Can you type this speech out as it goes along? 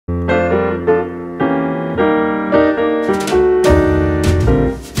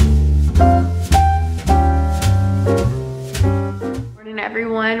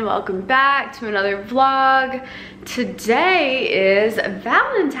welcome back to another vlog. Today is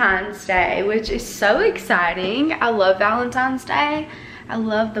Valentine's Day, which is so exciting. I love Valentine's Day. I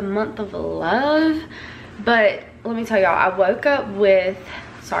love the month of love. But let me tell y'all, I woke up with,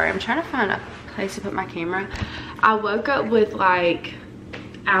 sorry, I'm trying to find a place to put my camera. I woke up with like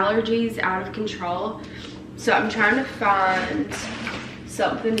allergies out of control. So I'm trying to find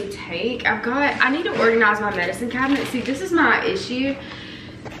something to take. I need to organize my medicine cabinet. See, this is my issue.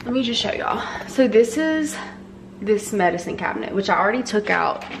 Let me just show y'all. So this is this medicine cabinet, which I already took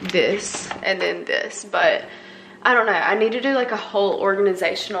out this and then this, but I don't know. I need to do like a whole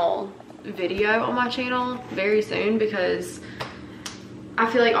organizational video on my channel very soon because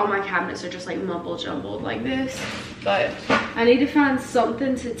I feel like all my cabinets are just like mumble jumbled like this. But I need to find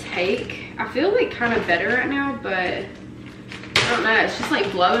something to take. I feel like kind of better right now, but I don't know, it's just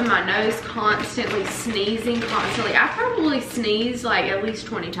like blowing my nose constantly, sneezing constantly. I probably sneezed like at least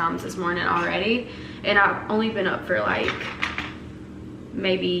 20 times this morning already, and I've only been up for like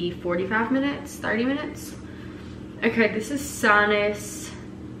maybe 45 minutes, 30 minutes. Okay, this is sinus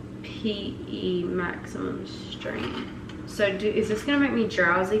PE maximum strength. So is this gonna make me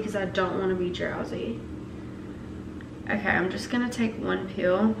drowsy? Because I don't want to be drowsy. Okay, I'm just gonna take one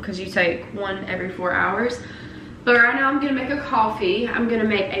pill because you take one every 4 hours. But right now I'm gonna make a coffee. I'm gonna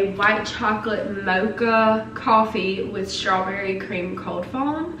make a white chocolate mocha coffee with strawberry cream cold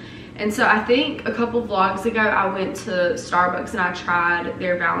foam. And so I think a couple vlogs ago I went to Starbucks and I tried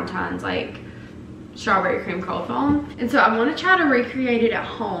their Valentine's like strawberry cream cold foam. And so I wanna try to recreate it at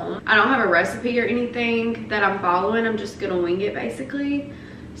home. I don't have a recipe or anything that I'm following. I'm just gonna wing it basically.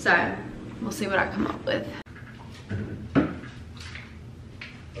 So we'll see what I come up with.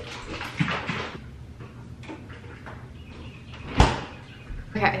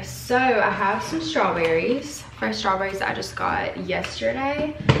 Okay, so I have some strawberries, fresh strawberries that I just got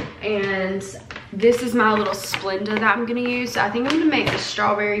yesterday, and this is my little Splenda that I'm gonna use. So I think I'm gonna make the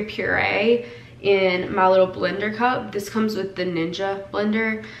strawberry puree in my little blender cup. This comes with the Ninja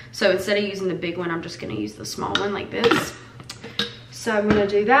blender, so instead of using the big one, I'm just gonna use the small one like this. So I'm gonna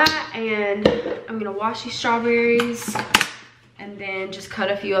do that, and I'm gonna wash these strawberries and then just cut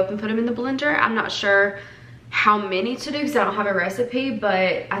a few up and put them in the blender. I'm not sure how many to do because I don't have a recipe,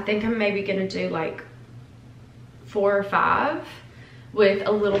 but I think I'm maybe gonna do like 4 or 5 with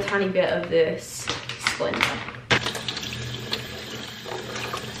a little tiny bit of this Splenda.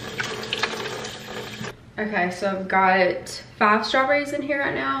 Okay, so I've got 5 strawberries in here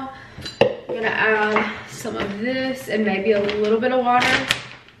right now. I'm gonna add some of this and maybe a little bit of water.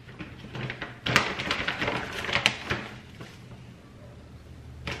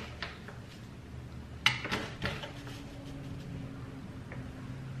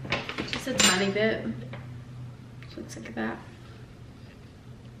 Just a tiny bit. Just looks like that.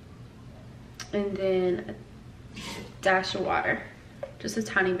 And then a dash of water. Just a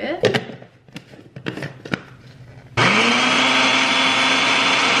tiny bit.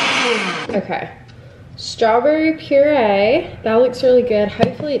 Okay, strawberry puree. That looks really good.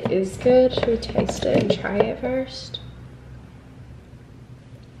 Hopefully it is good. Should we taste it and try it first?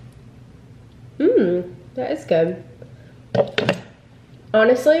 That is good.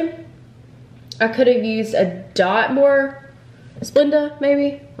 Honestly, I could have used a dot more Splenda,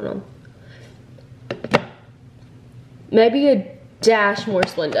 maybe. Hold on. Maybe a dash more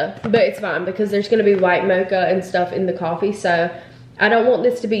Splenda, but it's fine because there's gonna be white mocha and stuff in the coffee, so I don't want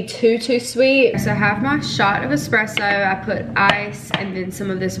this to be too sweet. So I have my shot of espresso. I put ice and then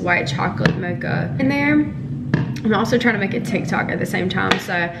some of this white chocolate mocha in there. I'm also trying to make a TikTok at the same time.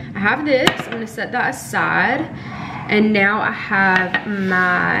 So I have this, I'm gonna set that aside. And now I have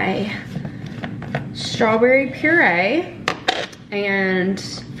my strawberry puree. And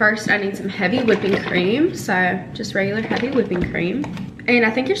first I need some heavy whipping cream. So just regular heavy whipping cream. And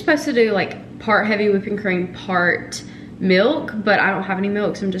I think you're supposed to do like part heavy whipping cream, part milk, but I don't have any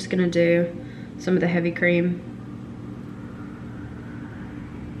milk, so I'm just gonna do some of the heavy cream.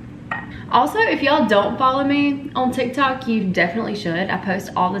 Also, if y'all don't follow me on TikTok, you definitely should. I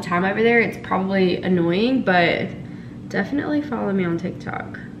post all the time over there. It's probably annoying, but definitely follow me on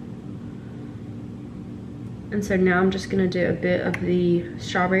TikTok. And so now I'm just gonna do a bit of the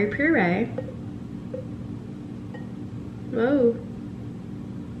strawberry puree. Whoa.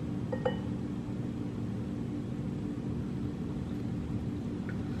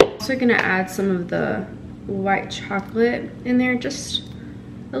 Also gonna add some of the white chocolate in there, just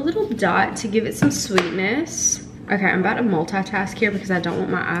a little dot to give it some sweetness. Okay, I'm about to multitask here because I don't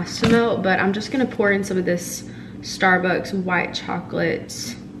want my ice to melt, but I'm just gonna pour in some of this Starbucks white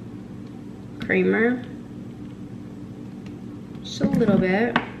chocolate creamer. Just just a little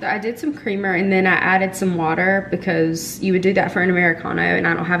bit. I did some creamer and then I added some water because you would do that for an Americano and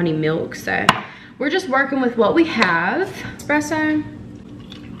I don't have any milk. So we're just working with what we have. Espresso.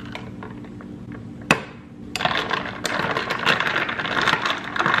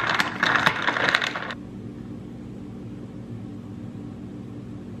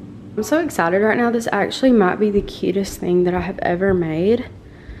 I'm so excited right now. This actually might be the cutest thing that I have ever made.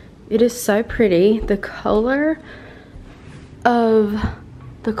 It is so pretty. The color of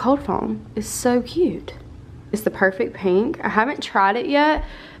the cold foam is so cute. It's the perfect pink. I haven't tried it yet,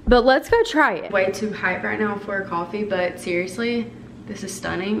 but let's go try it. Way too hype right now for a coffee, but seriously, this is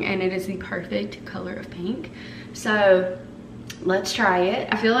stunning and it is the perfect color of pink. So let's try it.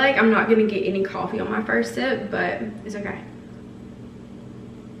 I feel like I'm not gonna get any coffee on my first sip, but it's okay.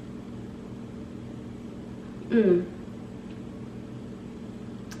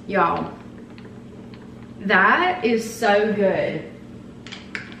 Y'all, that is so good.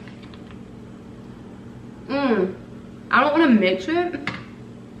 I don't want to mix it.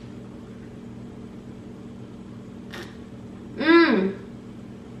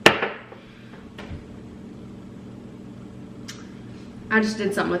 I just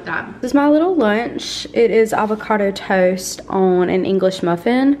did something with that. This is my little lunch. It is avocado toast on an English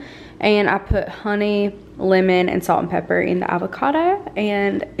muffin, and I put honey, lemon, and salt and pepper in the avocado,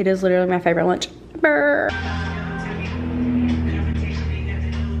 and it is literally my favorite lunch ever.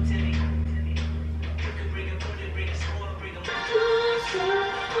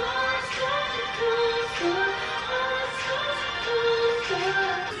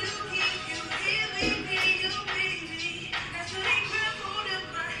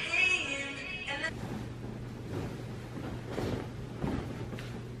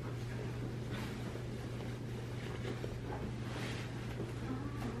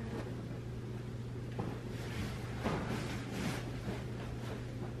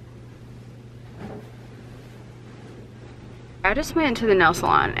 I just went to the nail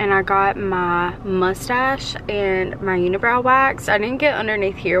salon and I got my mustache and my unibrow waxed. I didn't get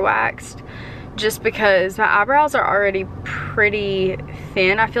underneath here waxed just because my eyebrows are already pretty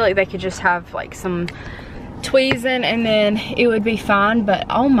thin. I feel like they could just have like some tweezing and then it would be fine. But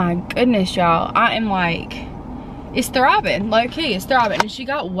oh my goodness, y'all, I am like, it's throbbing, low key, it's throbbing. And she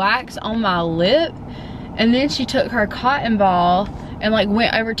got wax on my lip and then she took her cotton ball and like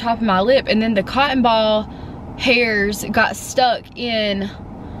went over top of my lip, and then the cotton ball hairs got stuck in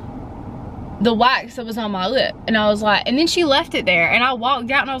the wax that was on my lip, and I was like, and then she left it there and I walked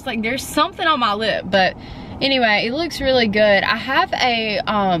out and I was like, there's something on my lip. But anyway, it looks really good. I have a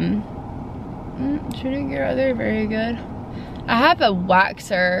should it get right there? Very good. I have a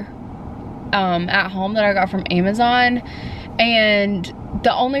waxer at home that I got from Amazon, and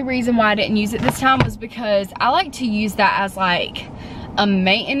the only reason why I didn't use it this time was because I like to use that as like a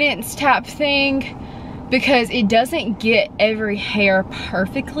maintenance type thing, because it doesn't get every hair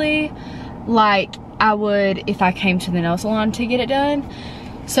perfectly like I would if I came to the nail salon to get it done.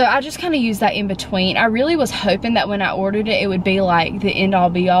 So I just kind of use that in between. I really was hoping that when I ordered it, it would be like the end all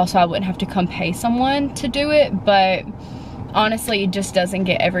be all so I wouldn't have to come pay someone to do it, but honestly it just doesn't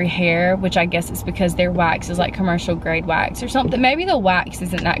get every hair, which I guess it's because their wax is like commercial grade wax or something. Maybe the wax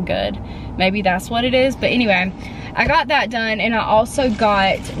isn't that good, maybe that's what it is. But anyway, I got that done, and I also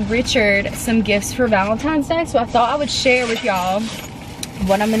got Richard some gifts for Valentine's Day, so I thought I would share with y'all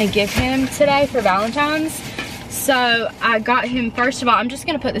what I'm gonna give him today for Valentine's. So I got him, first of all, I'm just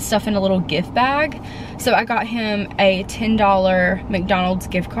gonna put this stuff in a little gift bag. So I got him a $10 McDonald's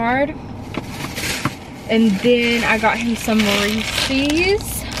gift card. And then I got him some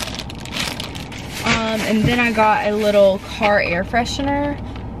Reese's. And then I got a little car air freshener.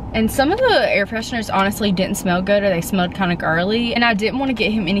 And some of the air fresheners honestly didn't smell good, or they smelled kind of girly. And I didn't want to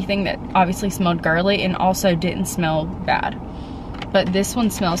get him anything that obviously smelled girly and also didn't smell bad. But this one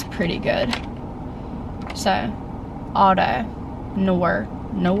smells pretty good. So, Auto, Noir,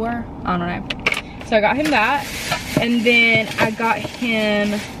 I don't know. So I got him that. And then I got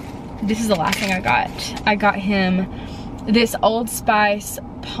him, this is the last thing I got. I got him this Old Spice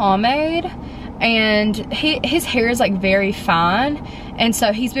pomade. And his hair is like very fine, and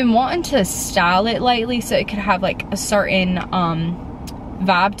so he's been wanting to style it lately so it could have like a certain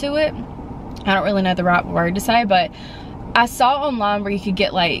vibe to it. I don't really know the right word to say, but I saw online where you could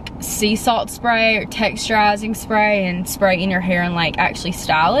get like sea salt spray or texturizing spray and spray in your hair and like actually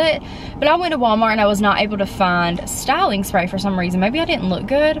style it. But I went to Walmart and I was not able to find styling spray for some reason. Maybe I didn't look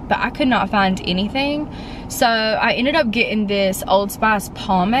good, but I could not find anything. So I ended up getting this Old Spice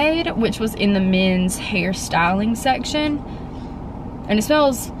pomade, which was in the men's hair styling section. And it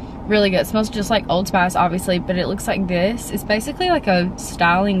smells really good. It smells just like Old Spice, obviously, but it looks like this. It's basically like a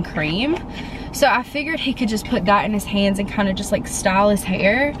styling cream. So I figured he could just put that in his hands and kind of just like style his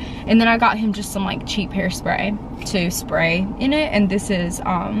hair. And then I got him just some like cheap hairspray to spray in it. And this is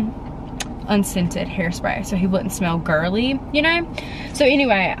unscented hairspray, so he wouldn't smell girly, you know? So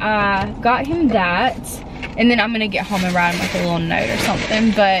anyway, I got him that. And then I'm gonna get home and write him like a little note or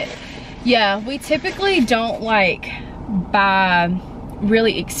something. But yeah, we typically don't like buy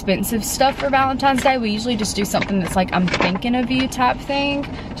really expensive stuff for Valentine's Day. We usually just do something that's like, I'm thinking of you type thing.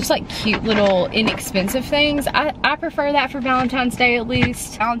 Just like cute little inexpensive things. I prefer that for Valentine's Day at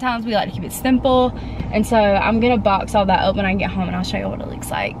least. Valentine's, we like to keep it simple. And so I'm gonna box all that up when I get home and I'll show you what it looks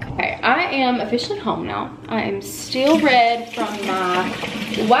like. Okay, I am officially home now. I am still red from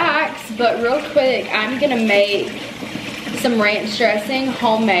my wax, but real quick, I'm gonna make some ranch dressing,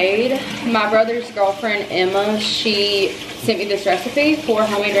 homemade. My brother's girlfriend, Emma, she sent me this recipe for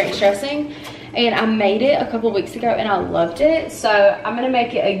homemade ranch dressing, and I made it a couple weeks ago and I loved it. So I'm gonna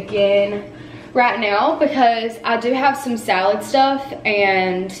make it again right now because I do have some salad stuff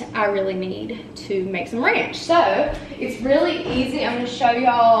and I really need to make some ranch. So it's really easy. I'm gonna show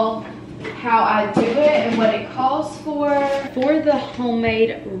y'all how I do it and what it calls for. For the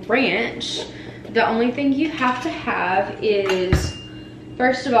homemade ranch, the only thing you have to have is,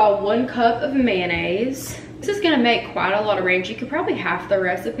 first of all, 1 cup of mayonnaise. This is gonna make quite a lot of ranch. You could probably half the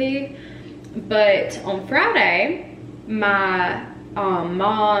recipe, but on Friday, my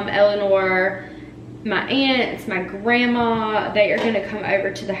mom, Eleanor, my aunts, my grandma, they are gonna come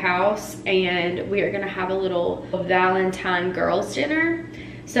over to the house and we are gonna have a little Valentine girls dinner.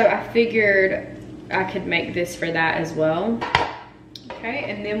 So I figured I could make this for that as well.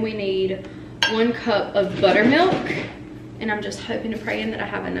 Okay, and then we need 1 cup of buttermilk, and I'm just hoping and praying that I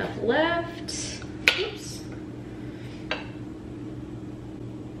have enough left. Oops.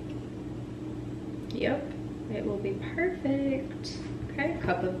 Yep, it will be perfect. Okay,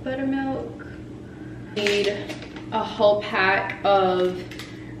 cup of buttermilk. Need a whole pack of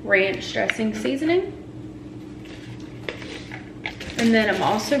ranch dressing seasoning. And then I'm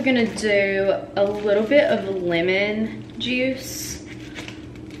also gonna do a little bit of lemon juice.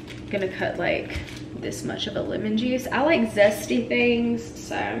 I'm gonna cut like this much of a lemon juice. I like zesty things,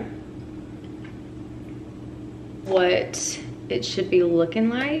 so what it should be looking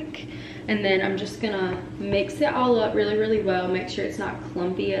like. And then I'm just gonna mix it all up really, really well. Make sure it's not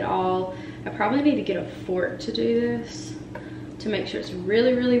clumpy at all. I probably need to get a fork to do this to make sure it's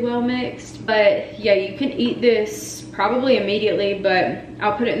really, really well mixed. But yeah, you can eat this probably immediately, but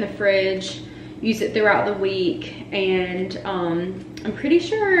I'll put it in the fridge, use it throughout the week, and I'm pretty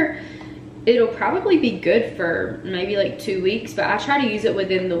sure it'll probably be good for maybe like 2 weeks, but I try to use it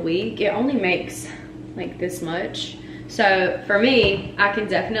within the week. It only makes like this much. So for me, I can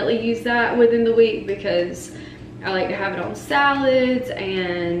definitely use that within the week because I like to have it on salads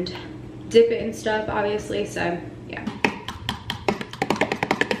and dip it in stuff, obviously. So yeah.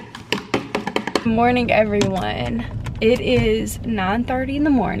 Good morning, everyone. It is 9:30 in the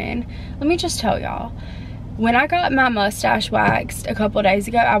morning. Let me just tell y'all, when I got my mustache waxed a couple days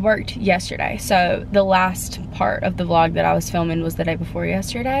ago, I worked yesterday. So the last part of the vlog that I was filming was the day before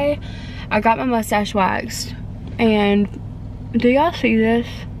yesterday. I got my mustache waxed, and do y'all see this?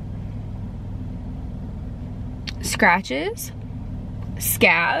 Scratches,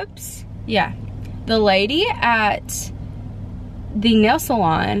 scabs. Yeah, the lady at the nail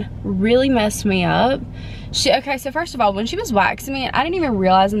salon really messed me up. Okay, so first of all, when she was waxing me, I didn't even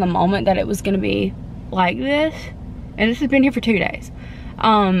realize in the moment that it was gonna be like this, and this has been here for 2 days.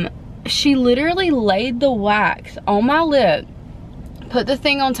 She literally laid the wax on my lip, put the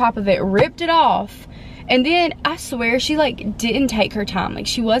thing on top of it, ripped it off, and then I swear she like didn't take her time. Like,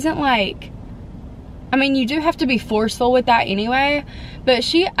 she wasn't like, I mean, you do have to be forceful with that anyway, but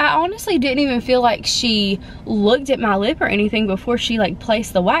I honestly didn't even feel like she looked at my lip or anything before she like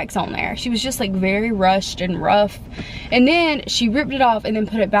placed the wax on there. She was just like very rushed and rough. And then she ripped it off and then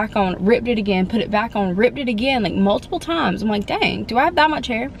put it back on, ripped it again, put it back on, ripped it again, like multiple times. I'm like, dang, do I have that much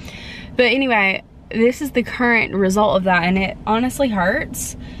hair? But anyway, this is the current result of that, and it honestly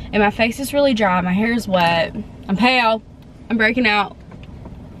hurts. And my face is really dry, my hair is wet, I'm pale, I'm breaking out.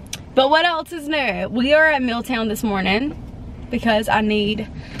 But what else is new? We are at Milltown this morning because I need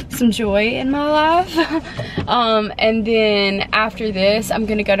some joy in my life. And then after this, I'm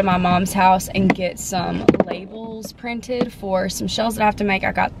gonna go to my mom's house and get some labels printed for some shells that I have to make.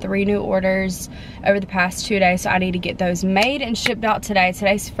 I got 3 new orders over the past 2 days, so I need to get those made and shipped out today.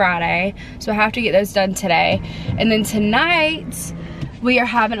 Today's Friday, so I have to get those done today. And then tonight, we are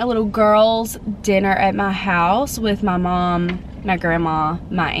having a little girls' dinner at my house with my mom, my grandma,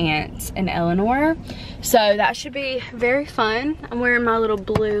 my aunts, and Eleanor. So that should be very fun. I'm wearing my little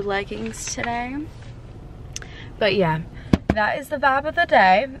blue leggings today. But yeah, that is the vibe of the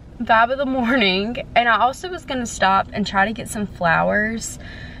day, vibe of the morning. And I also was gonna stop and try to get some flowers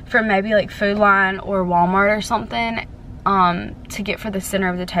from maybe like Food Line or Walmart or something to get for the center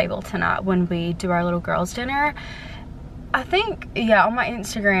of the table tonight when we do our little girls dinner. I think, yeah, on my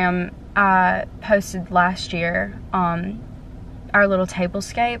Instagram, I posted last year our little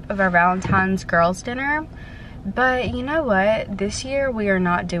tablescape of our Valentine's girls dinner. But you know what? This year we are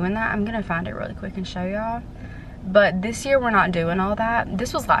not doing that. I'm gonna find it really quick and show y'all. But this year we're not doing all that.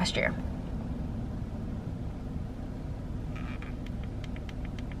 This was last year.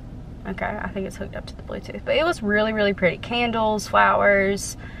 Okay, I think it's hooked up to the Bluetooth. But it was really, really pretty. Candles,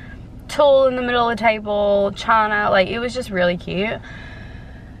 flowers, tulle in the middle of the table, china. Like, it was just really cute.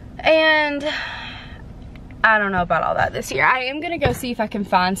 And I don't know about all that this year. I am gonna go see if I can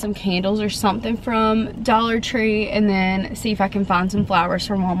find some candles or something from Dollar Tree, and then see if I can find some flowers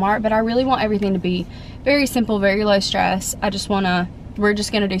from Walmart. But I really want everything to be very simple, very low stress. We're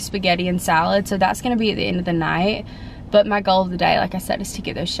just gonna do spaghetti and salad, so that's gonna be at the end of the night. But my goal of the day, like I said, is to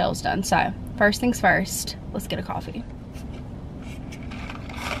get those shells done. So first things first, let's get a coffee.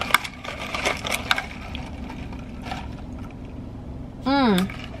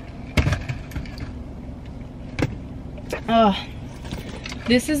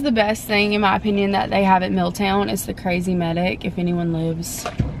 This is the best thing, in my opinion, that they have at Milltown. It's the Crazy Medic. If anyone lives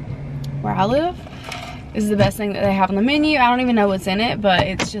where I live, this is the best thing that they have on the menu. I don't even know what's in it, but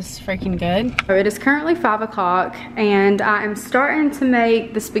it's just freaking good. So it is currently 5 o'clock, and I am starting to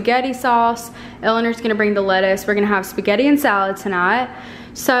make the spaghetti sauce. Eleanor's gonna bring the lettuce. We're gonna have spaghetti and salad tonight.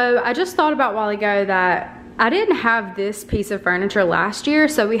 So I just thought about a while ago that I didn't have this piece of furniture last year,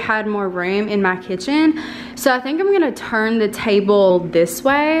 so we had more room in my kitchen. So I think I'm gonna turn the table this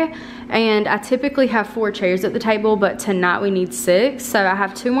way, and I typically have 4 chairs at the table, but tonight we need 6. So I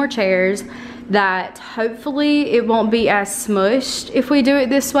have 2 more chairs that hopefully it won't be as smushed if we do it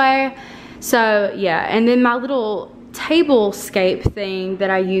this way. So yeah, and then my little tablescape thing that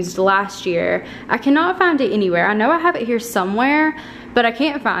I used last year, I cannot find it anywhere. I know I have it here somewhere, but I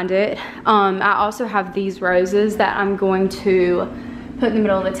can't find it. I also have these roses that I'm going to put in the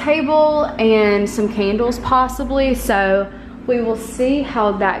middle of the table, and some candles possibly. So we will see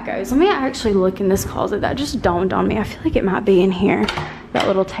how that goes. Let me actually look in this closet. That just dawned on me. I feel like it might be in here. That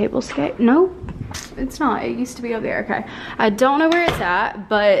little tablescape. Nope, it's not. It used to be over there. Okay, I don't know where it's at,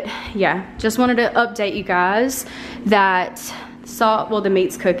 but yeah, just wanted to update you guys that the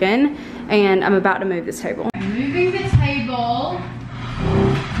meat's cooking, and I'm about to move this table. Moving the table.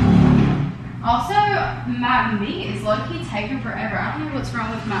 Also, my meat is low-key taking forever. I don't know what's wrong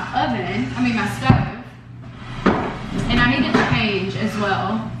with my my stove. And I need to change as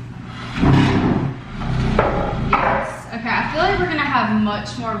well. Yes, okay, I feel like we're gonna have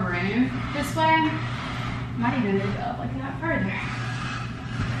much more room this way. Might even move it up like that further.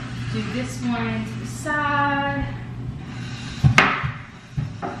 Do this one to the side.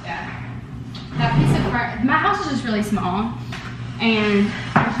 Yeah. That piece of furniture, my house is just really small, and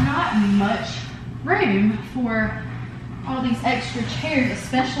there's not much room for all these extra chairs,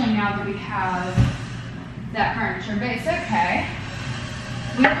 especially now that we have that furniture. But it's okay.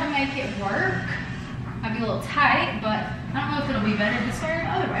 We will make it work. Might be a little tight, but I don't know if it'll be better this way or the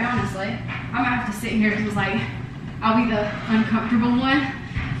other way, honestly. I might have to sit here because like I'll be the uncomfortable one.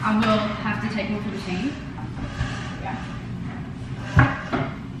 I will have to take one for the team. Yeah.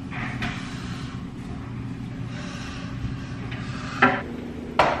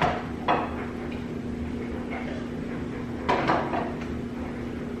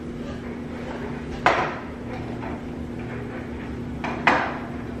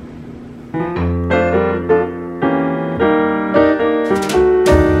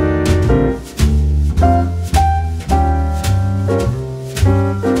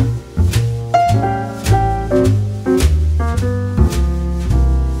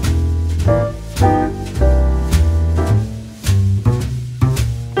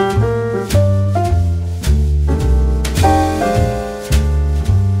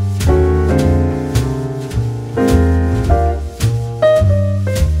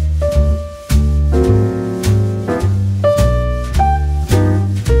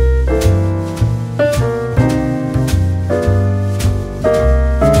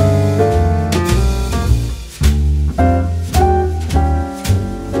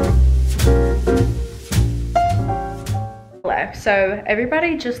 So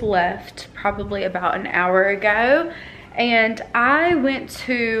everybody just left probably about an hour ago, and I went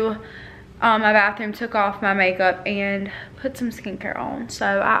to my bathroom, took off my makeup and put some skincare on. So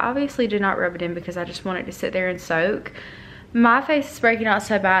I obviously did not rub it in because I just wanted to sit there and soak. My face is breaking out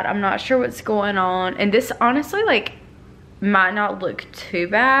so bad. I'm not sure what's going on. And this honestly like might not look too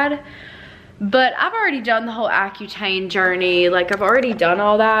bad, but I've already done the whole Accutane journey. Like I've already done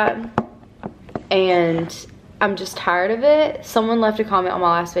all that and I'm just tired of it. Someone left a comment on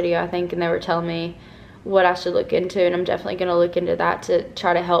my last video, I think, and they were telling me what I should look into, and I'm definitely going to look into that to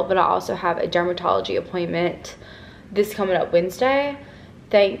try to help. But I also have a dermatology appointment this coming up Wednesday,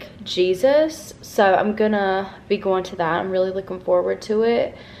 thank Jesus. So I'm gonna be going to that. I'm really looking forward to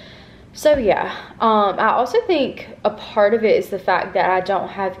it. So yeah, I also think a part of it is the fact that I don't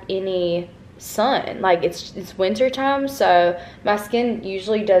have any sun. Like it's winter time, so my skin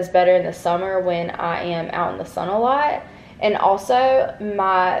usually does better in the summer when I am out in the sun a lot. And also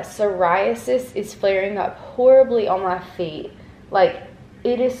my psoriasis is flaring up horribly on my feet. Like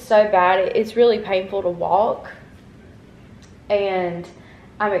it is so bad, it's really painful to walk, and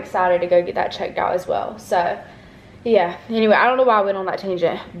I'm excited to go get that checked out as well. So yeah, anyway, I don't know why I went on that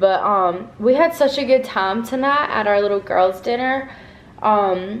tangent, but we had such a good time tonight at our little girls dinner.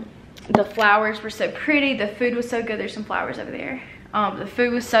 The flowers were so pretty, the food was so good. There's some flowers over there. The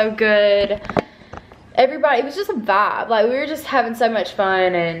food was so good. Everybody, it was just a vibe. Like we were just having so much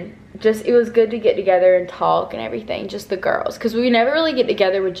fun, and just it was good to get together and talk and everything, just the girls, because we never really get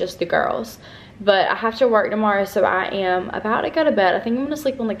together with just the girls. But I have to work tomorrow, so I am about to go to bed. I think I'm gonna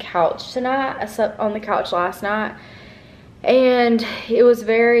sleep on the couch tonight. I slept on the couch last night and it was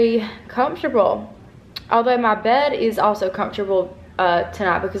very comfortable, although my bed is also comfortable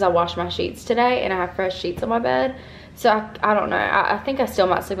tonight because I washed my sheets today and I have fresh sheets on my bed. So I don't know, I think I still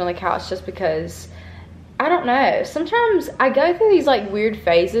might sleep on the couch just because, I don't know, sometimes I go through these like weird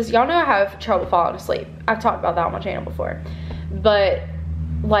phases. Y'all know I have trouble falling asleep. I've talked about that on my channel before. But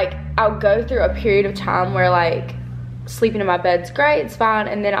like I'll go through a period of time where like sleeping in my bed's great, it's fine,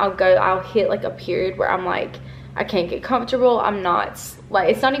 and then I'll hit like a period where I'm like, I can't get comfortable. I'm not, like,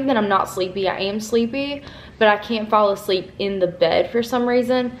 it's not even that I'm not sleepy, I am sleepy, but I can't fall asleep in the bed for some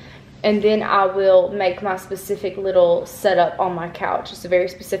reason. And then I will make my specific little setup on my couch. It's a very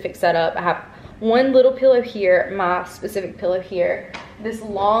specific setup. I have one little pillow here, my specific pillow here, this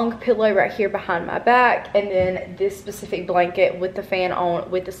long pillow right here behind my back, and then this specific blanket with the fan on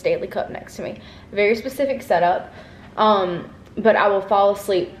with the Stanley Cup next to me. Very specific setup. But I will fall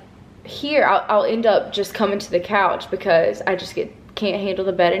asleep here. I'll end up just coming to the couch because I just can't handle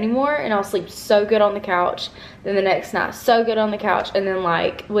the bed anymore, and I'll sleep so good on the couch. Then the next night, so good on the couch, and then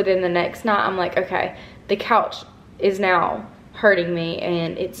like within the next night, I'm like, okay, the couch is now hurting me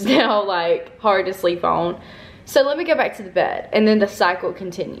and it's now like hard to sleep on. So let me go back to the bed, and then the cycle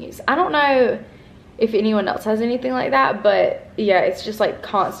continues. I don't know if anyone else has anything like that, but yeah, it's just like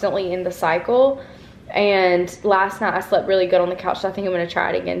constantly in the cycle. And last night I slept really good on the couch, so I think I'm gonna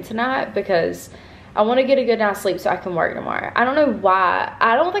try it again tonight because I want to get a good night's sleep so I can work tomorrow. I don't know why.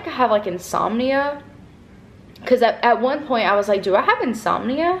 I don't think I have like insomnia, because at one point I was like, do I have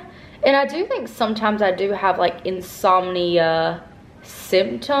insomnia? And I do think sometimes I do have like insomnia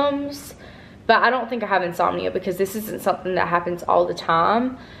symptoms, but I don't think I have insomnia because this isn't something that happens all the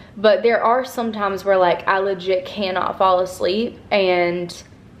time. But there are some times where like I legit cannot fall asleep, and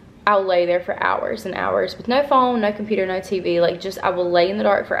I'll lay there for hours and hours with no phone, no computer, no TV. Like just, I will lay in the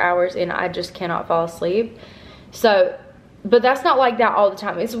dark for hours and I just cannot fall asleep. So, but that's not like that all the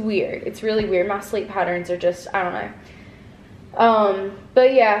time. It's weird. It's really weird. My sleep patterns are just, I don't know.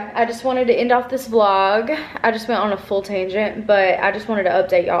 But yeah, I just wanted to end off this vlog. I just went on a full tangent, but I just wanted to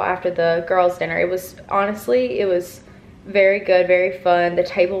update y'all after the girls' dinner. It was, honestly, it was very good, very fun. The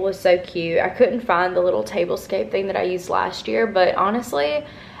table was so cute. I couldn't find the little tablescape thing that I used last year, but honestly,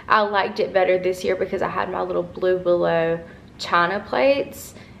 I liked it better this year because I had my little Blue Willow china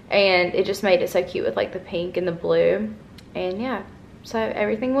plates, and it just made it so cute with like the pink and the blue. And yeah, so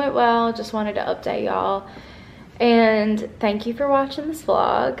everything went well. Just wanted to update y'all, and thank you for watching this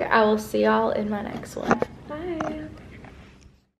vlog. I will see y'all in my next one.